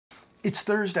It's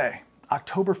Thursday,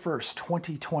 October 1st,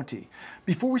 2020.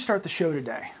 Before we start the show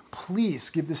today, please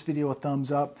give this video a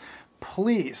thumbs up.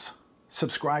 Please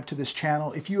subscribe to this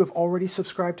channel. If you have already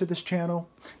subscribed to this channel,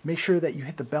 make sure that you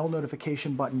hit the bell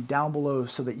notification button down below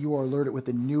so that you are alerted with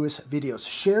the newest videos.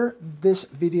 Share this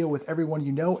video with everyone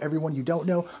you know, everyone you don't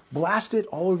know. Blast it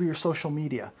all over your social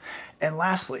media. And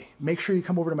lastly, make sure you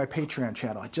come over to my Patreon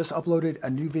channel. I just uploaded a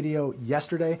new video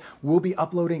yesterday. We'll be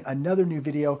uploading another new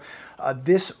video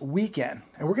this weekend.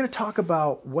 And we're going to talk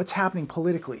about what's happening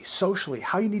politically, socially,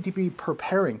 how you need to be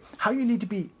preparing, how you need to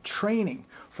be training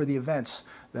for the events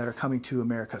that are coming to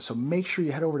America. So make sure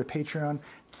you head over to Patreon.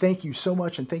 Thank you so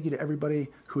much, and thank you to everybody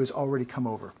who has already come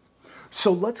over.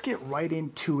 So let's get right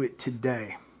into it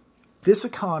today. This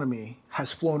economy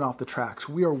has flown off the tracks.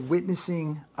 We are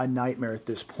witnessing a nightmare at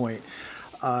this point.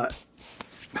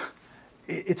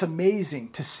 It's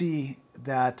amazing to see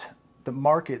that the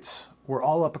markets were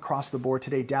all up across the board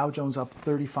today. Dow Jones up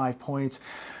 35 points.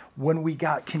 When we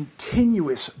got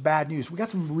continuous bad news, we got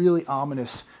some really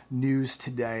ominous news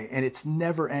today, and it's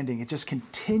never ending. It just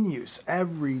continues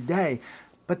every day.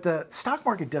 But the stock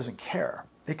market doesn't care.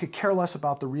 It could care less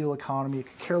about the real economy. It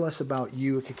could care less about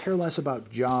you. It could care less about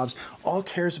jobs. All it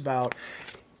cares about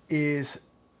is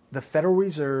the Federal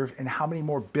Reserve and how many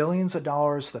more billions of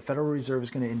dollars the Federal Reserve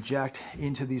is going to inject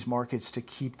into these markets to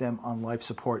keep them on life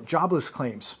support. Jobless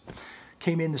claims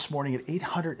came in this morning at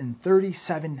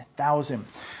 837,000.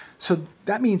 So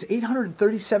that means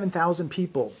 837,000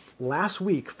 people last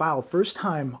week filed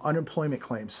first-time unemployment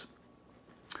claims.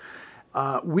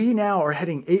 We now are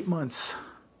heading 8 months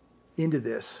into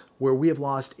this where we have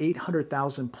lost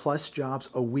 800,000 plus jobs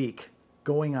a week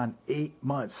going on 8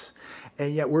 months.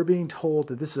 And yet we're being told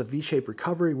that this is a V-shaped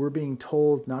recovery. We're being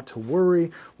told not to worry.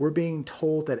 We're being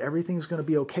told that everything's going to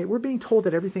be okay. We're being told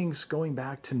that everything's going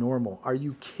back to normal. Are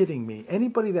you kidding me?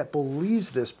 Anybody that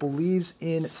believes this believes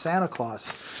in Santa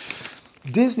Claus.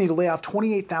 Disney to lay off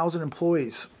 28,000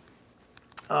 employees.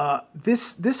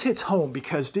 This hits home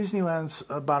because Disneyland's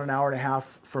about an hour and a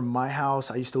half from my house.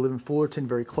 I used to live in Fullerton,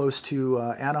 very close to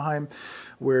Anaheim,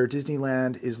 where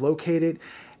Disneyland is located.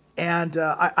 And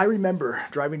I remember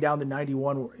driving down the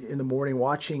 91 in the morning,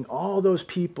 watching all those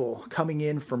people coming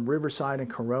in from Riverside and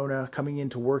Corona, coming in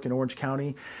to work in Orange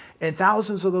County. And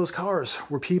thousands of those cars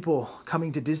were people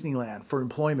coming to Disneyland for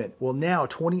employment. Well, now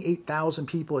 28,000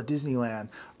 people at Disneyland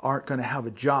aren't going to have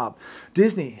a job.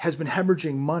 Disney has been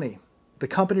hemorrhaging money. The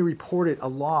company reported a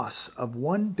loss of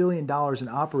 $1 billion in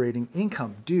operating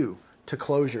income due to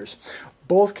closures.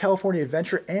 Both California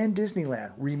Adventure and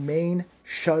Disneyland remain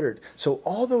shuttered. So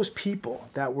all those people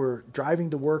that were driving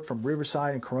to work from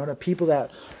Riverside and Corona, people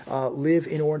that live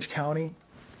in Orange County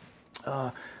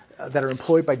that are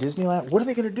employed by Disneyland, what are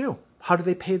they going to do? How do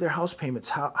they pay their house payments?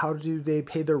 How do they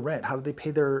pay their rent? How do they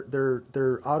pay their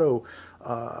auto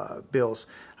bills?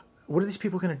 What are these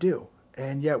people going to do?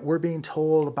 And yet we're being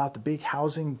told about the big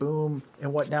housing boom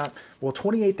and whatnot. Well,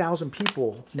 28,000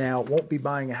 people now won't be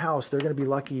buying a house. They're going to be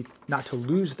lucky not to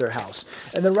lose their house.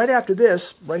 And then right after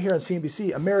this, right here on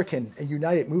CNBC, American and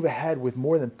United move ahead with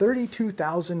more than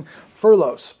 32,000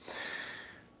 furloughs.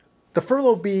 The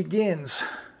furlough begins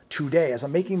today. As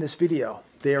I'm making this video,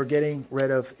 they are getting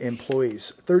rid of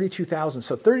employees. 32,000.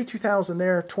 So 32,000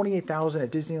 there, 28,000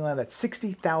 at Disneyland. That's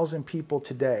 60,000 people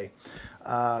today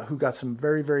who got some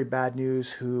very, very bad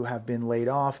news, who have been laid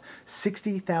off.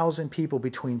 60,000 people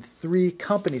between 3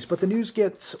 companies. But the news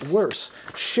gets worse.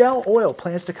 Shell Oil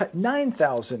plans to cut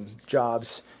 9,000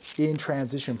 jobs in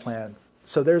transition plan.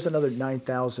 So there's another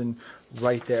 9,000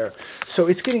 right there. So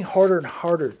it's getting harder and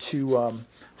harder to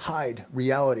hide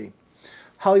reality.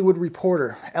 Hollywood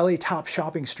Reporter, LA top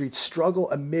shopping streets struggle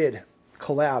amid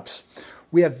collapse.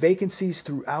 We have vacancies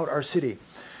throughout our city.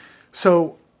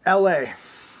 So LA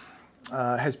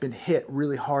has been hit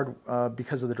really hard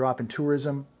because of the drop in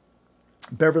tourism.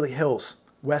 Beverly Hills,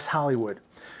 West Hollywood,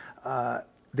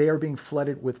 they are being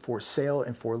flooded with for sale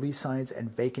and for lease signs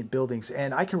and vacant buildings.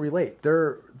 And I can relate.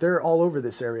 They're all over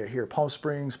this area here. Palm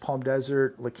Springs, Palm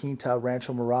Desert, La Quinta,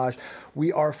 Rancho Mirage.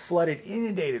 We are flooded,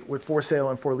 inundated with for sale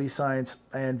and for lease signs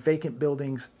and vacant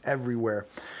buildings everywhere.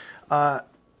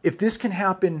 If this can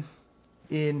happen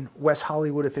in West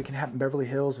Hollywood, if it can happen in Beverly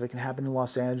Hills, if it can happen in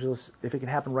Los Angeles, if it can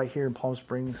happen right here in Palm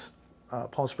Springs,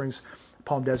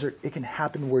 Palm Desert, it can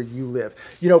happen where you live.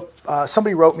 You know,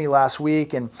 somebody wrote me last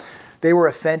week and they were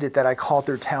offended that I called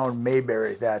their town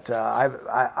Mayberry, that I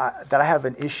have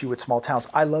an issue with small towns.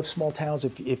 I love small towns.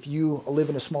 If you live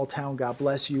in a small town, God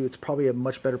bless you. It's probably a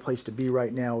much better place to be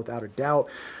right now, without a doubt.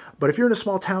 But if you're in a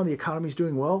small town, the economy's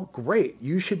doing well, great.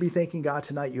 You should be thanking God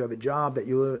tonight. You have a job, that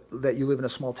you live in a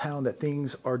small town, that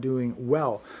things are doing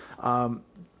well.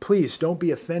 please don't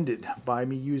be offended by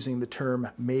me using the term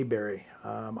Mayberry.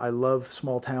 I love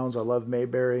small towns. I love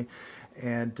Mayberry.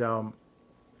 And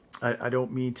I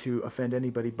don't mean to offend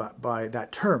anybody by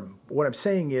that term. What I'm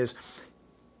saying is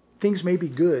things may be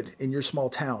good in your small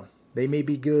town. They may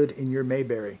be good in your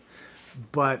Mayberry.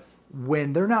 But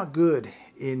when they're not good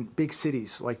in big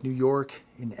cities like New York,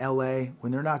 in LA,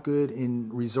 when they're not good in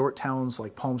resort towns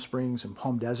like Palm Springs and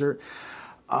Palm Desert,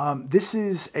 this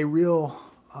is a real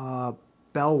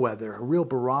bellwether, a real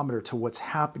barometer to what's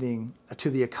happening to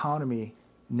the economy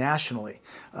nationally.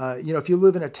 If you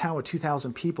live in a town with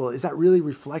 2,000 people, is that really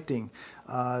reflecting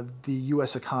the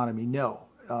U.S. economy? No.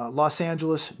 Los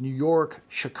Angeles, New York,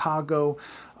 Chicago,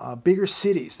 bigger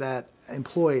cities that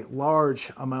employ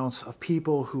large amounts of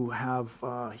people who have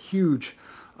huge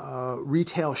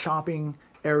retail shopping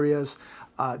areas.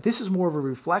 This is more of a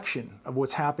reflection of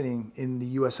what's happening in the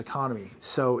U.S. economy.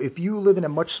 So if you live in a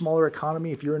much smaller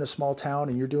economy, if you're in a small town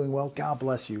and you're doing well, God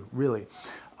bless you, really.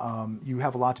 You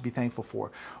have a lot to be thankful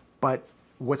for. But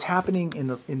what's happening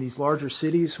in these larger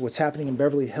cities, what's happening in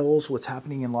Beverly Hills, what's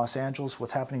happening in Los Angeles,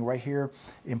 what's happening right here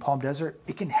in Palm Desert,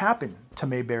 it can happen to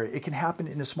Mayberry. It can happen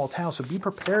in a small town, so be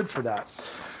prepared for that.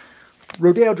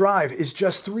 Rodeo Drive is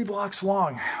just 3 blocks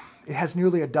long. It has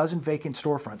nearly a dozen vacant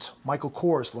storefronts. Michael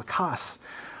Kors, Lacoste,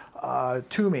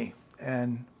 Tumi,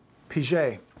 and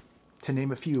Piaget, to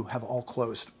name a few, have all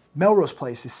closed. Melrose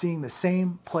Place is seeing the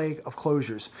same plague of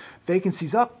closures.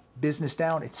 Vacancies up, business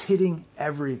down. It's hitting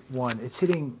everyone. It's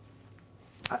hitting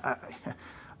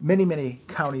many, many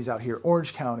counties out here.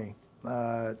 Orange County,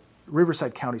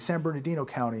 Riverside County, San Bernardino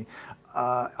County.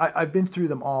 I've been through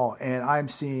them all, and I'm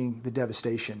seeing the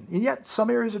devastation. And yet some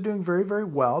areas are doing very, very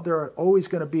well. There are always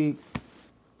going to be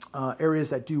areas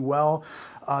that do well.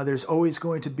 There's always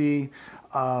going to be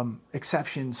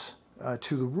exceptions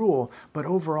to the rule, but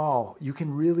overall, you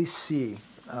can really see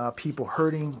people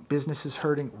hurting, businesses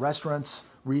hurting, restaurants,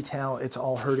 retail, it's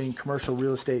all hurting, commercial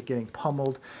real estate getting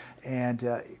pummeled, and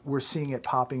we're seeing it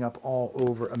popping up all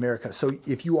over America. So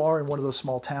if you are in one of those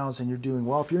small towns and you're doing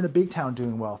well, if you're in a big town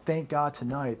doing well, thank God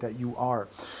tonight that you are.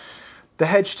 The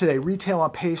Hedge today, retail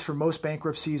on pace for most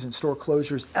bankruptcies and store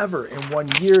closures ever in 1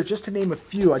 year. Just to name a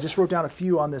few, I just wrote down a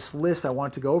few on this list I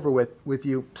wanted to go over with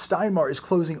you. Steinmart is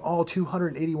closing all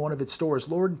 281 of its stores.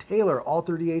 Lord & Taylor, all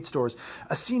 38 stores.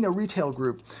 Ascena Retail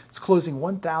Group is closing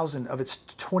 1,000 of its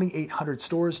 2,800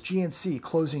 stores. GNC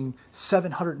closing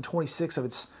 726 of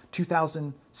its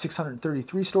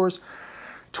 2,633 stores.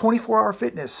 24 Hour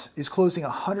Fitness is closing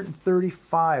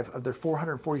 135 of their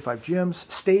 445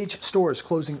 gyms. Stage Stores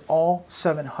closing all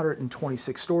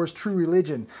 726 stores. True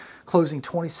Religion closing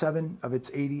 27 of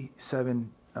its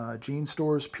 87 jean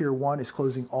stores. Pier 1 is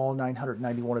closing all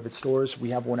 991 of its stores.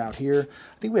 We have one out here.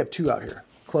 I think we have 2 out here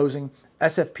closing.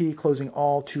 SFP closing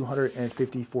all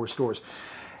 254 stores.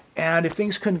 And if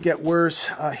things couldn't get worse,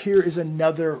 here is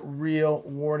another real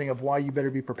warning of why you better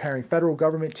be preparing. Federal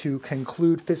government to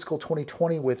conclude fiscal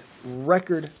 2020 with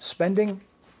record spending.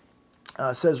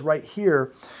 Says right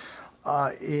here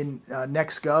in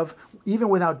NextGov, even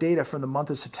without data from the month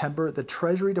of September, the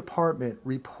Treasury Department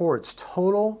reports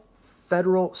total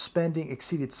federal spending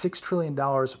exceeded $6 trillion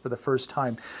for the first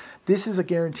time. This is a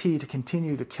guarantee to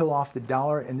continue to kill off the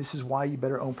dollar, and this is why you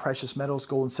better own precious metals,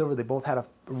 gold and silver. They both had a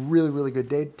really, really good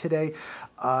day today.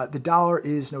 The dollar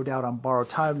is no doubt on borrowed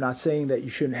time. I'm not saying that you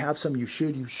shouldn't have some. You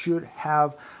should. You should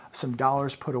have some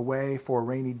dollars put away for a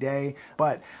rainy day.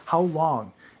 But how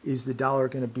long is the dollar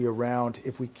going to be around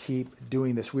if we keep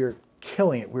doing this? We're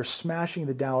killing it. We're smashing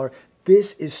the dollar.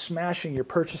 This is smashing your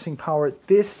purchasing power.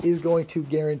 This is going to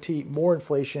guarantee more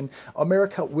inflation.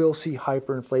 America will see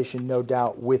hyperinflation, no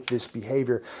doubt, with this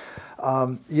behavior.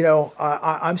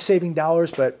 I'm saving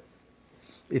dollars, but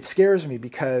it scares me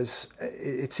because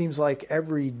it seems like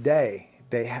every day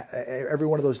every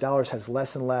one of those dollars has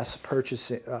less and less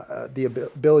the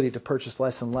ability to purchase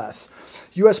less and less.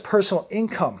 U.S. personal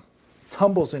income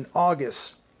tumbles in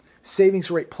August. Savings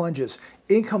rate plunges.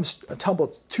 Incomes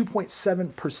tumbled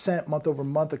 2.7% month over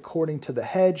month, according to the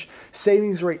Hedge.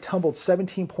 Savings rate tumbled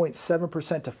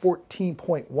 17.7% to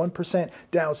 14.1%,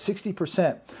 down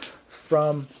 60%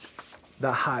 from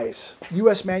the highs.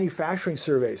 U.S. manufacturing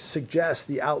surveys suggest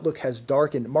the outlook has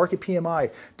darkened. Market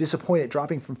PMI disappointed,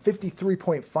 dropping from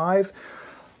 53.5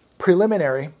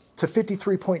 preliminary to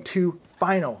 53.2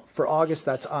 final for August.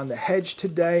 That's on the Hedge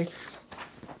today.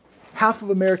 Half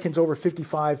of Americans over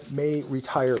 55 may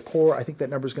retire poor. I think that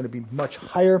number is going to be much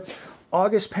higher.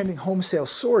 August pending home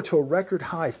sales soared to a record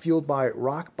high, fueled by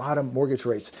rock bottom mortgage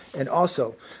rates. And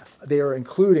also, they are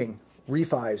including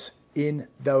refis in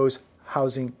those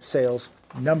housing sales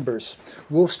numbers.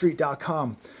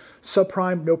 Wolfstreet.com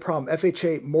Subprime, no problem.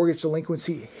 FHA mortgage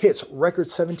delinquency hits record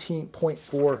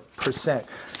 17.4%.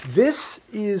 This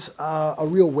is a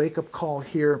real wake-up call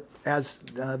here as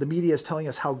the media is telling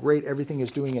us how great everything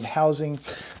is doing in housing.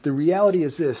 The reality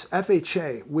is this: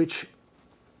 FHA, which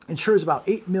insures about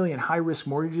 8 million high-risk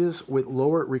mortgages with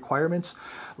lower requirements,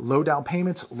 low down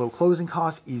payments, low closing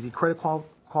costs, easy credit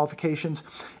qualifications.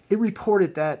 It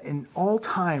reported that an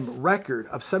all-time record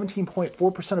of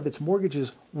 17.4% of its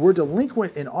mortgages were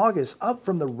delinquent in August, up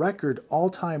from the record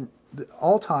all-time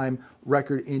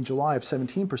record in July of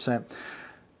 17%.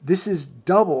 This is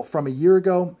double from a year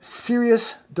ago.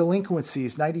 Serious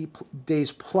delinquencies, 90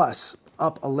 days plus,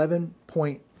 up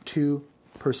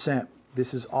 11.2%.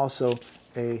 This is also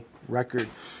a record.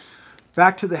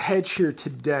 Back to the hedge here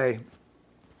today.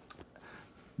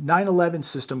 9/11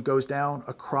 system goes down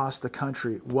across the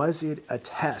country. Was it a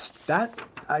test?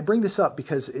 I bring this up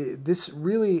because this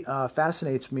really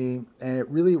fascinates me, and it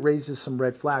really raises some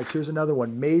red flags. Here's another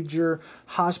one. Major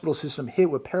hospital system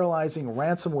hit with paralyzing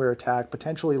ransomware attack,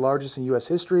 potentially largest in U.S.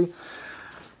 history.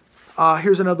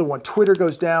 Here's another one. Twitter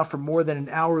goes down for more than an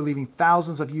hour, leaving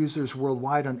thousands of users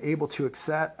worldwide unable to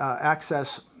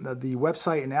access the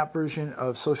website and app version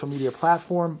of social media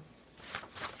platform.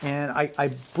 And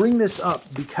I bring this up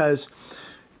because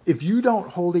if you don't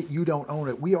hold it, you don't own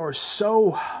it. We are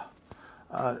so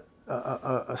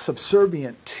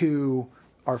subservient to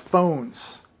our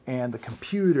phones and the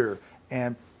computer,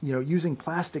 and using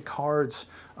plastic cards,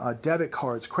 debit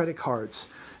cards, credit cards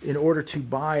in order to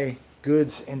buy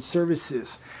goods and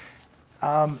services.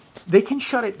 They can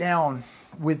shut it down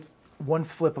with one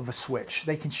flip of a switch.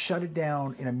 They can shut it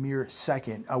down in a mere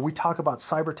second. We talk about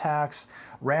cyber attacks,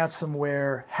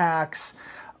 ransomware, hacks,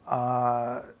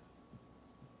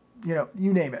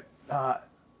 you name it.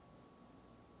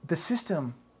 The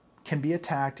system can be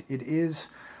attacked. It is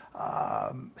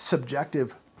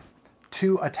subjective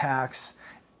to attacks.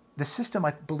 The system,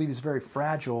 I believe, is very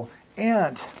fragile,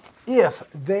 and if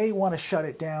they want to shut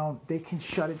it down, they can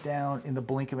shut it down in the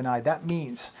blink of an eye. That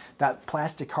means that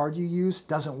plastic card you use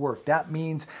doesn't work. That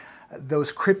means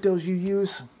those cryptos you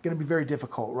use going to be very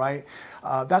difficult, right?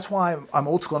 That's why I'm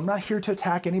old school. I'm not here to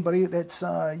attack anybody that's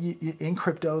in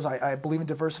cryptos. I believe in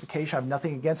diversification. I have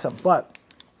nothing against them, but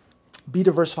be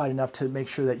diversified enough to make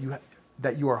sure that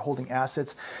you are holding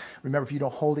assets. Remember, if you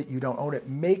don't hold it, you don't own it.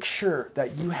 Make sure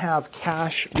that you have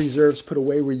cash reserves put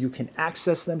away where you can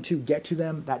access them to get to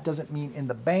them. That doesn't mean in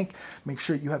the bank. Make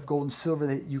sure you have gold and silver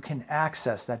that you can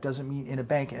access. That doesn't mean in a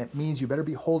bank, and it means you better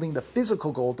be holding the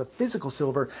physical gold, the physical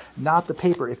silver, not the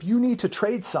paper. If you need to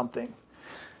trade something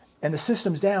and the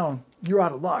system's down, you're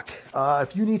out of luck.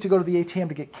 If you need to go to the ATM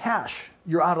to get cash,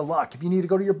 you're out of luck. If you need to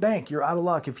go to your bank, you're out of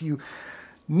luck. If you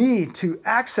need to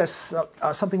access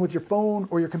something with your phone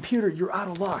or your computer, you're out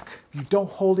of luck. If you don't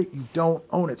hold it, you don't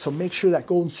own it. So make sure that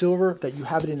gold and silver, that you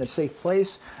have it in a safe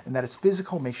place and that it's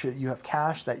physical. Make sure that you have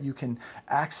cash that you can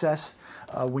access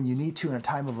when you need to in a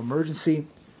time of emergency.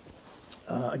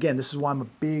 Again, this is why I'm a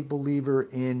big believer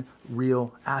in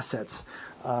real assets.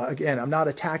 Again, I'm not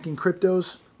attacking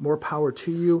cryptos. More power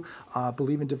to you.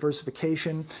 Believe in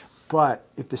diversification. But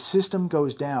if the system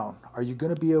goes down, are you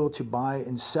going to be able to buy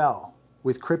and sell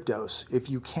with cryptos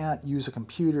if you can't use a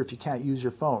computer, if you can't use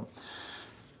your phone?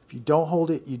 If you don't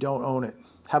hold it, you don't own it.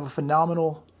 Have a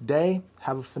phenomenal day.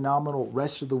 Have a phenomenal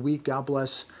rest of the week. God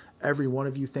bless every one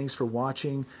of you. Thanks for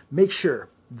watching. Make sure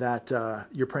that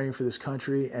you're praying for this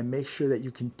country, and make sure that you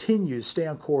continue to stay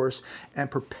on course and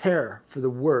prepare for the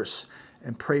worst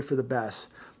and pray for the best.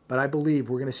 But I believe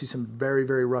we're going to see some very,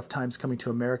 very rough times coming to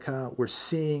America. We're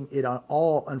seeing it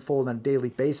all unfold on a daily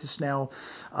basis now.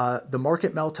 The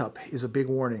market melt-up is a big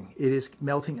warning. It is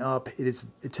melting up. It is,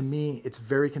 to me, it's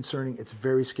very concerning. It's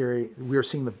very scary. We are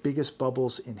seeing the biggest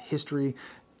bubbles in history.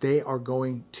 They are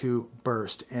going to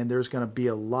burst, and there's going to be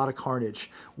a lot of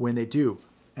carnage when they do,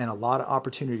 and a lot of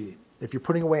opportunity. If you're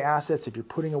putting away assets, if you're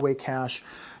putting away cash,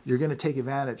 you're going to take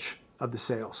advantage of the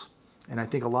sales. And I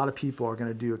think a lot of people are going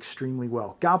to do extremely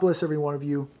well. God bless every one of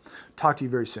you. Talk to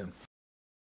you very soon.